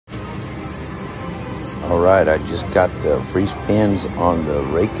Alright, I just got the free spins on the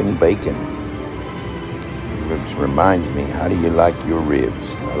Rakin bacon. Which reminds me, how do you like your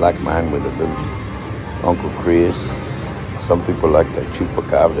ribs? I like mine with a little Uncle Chris. Some people like the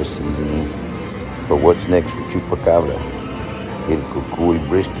chupacabra seasoning. But what's next for chupacabra? El cucuy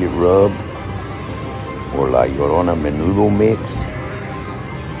brisket rub or la Llorona menudo mix?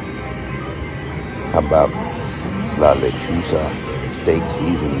 How about la lechuza steak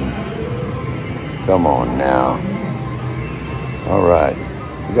seasoning? Come on now. All right,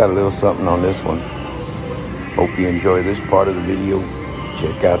 we got a little something on this one. Hope you enjoy this part of the video.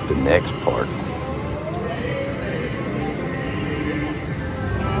 Check out the next part.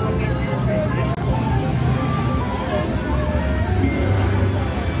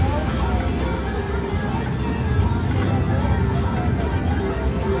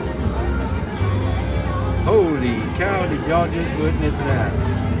 Holy cow, did y'all just witness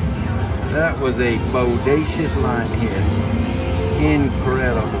that? That was a bodacious line hit.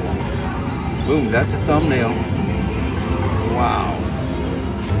 Incredible. Boom, that's a thumbnail. Wow.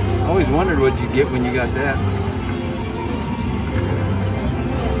 I always wondered what you get when you got that.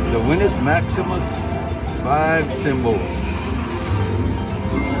 The Winnicus Maximus 5 symbols.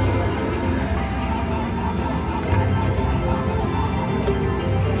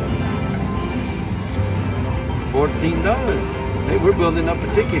 $14. Hey, we're building up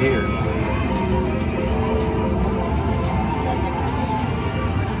a ticket here.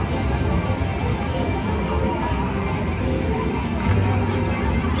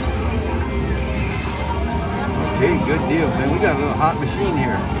 Okay, good deal, man. We got a little hot machine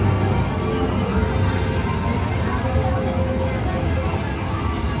here.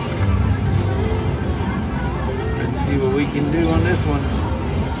 Let's see what we can do on this one.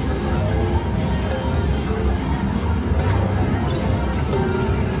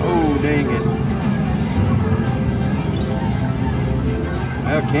 Oh, dang it.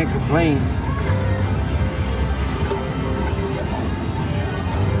 I can't complain.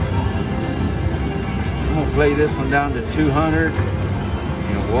 I'm gonna play this one down to 200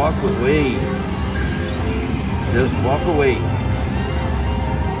 and walk away. Just walk away.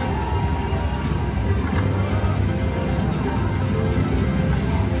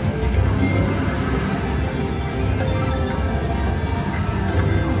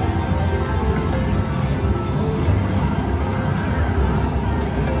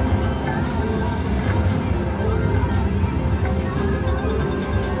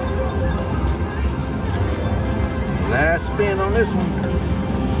 Last spin on this one.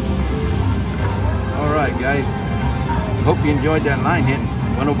 All right, guys. Hope you enjoyed that line hit.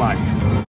 Went by.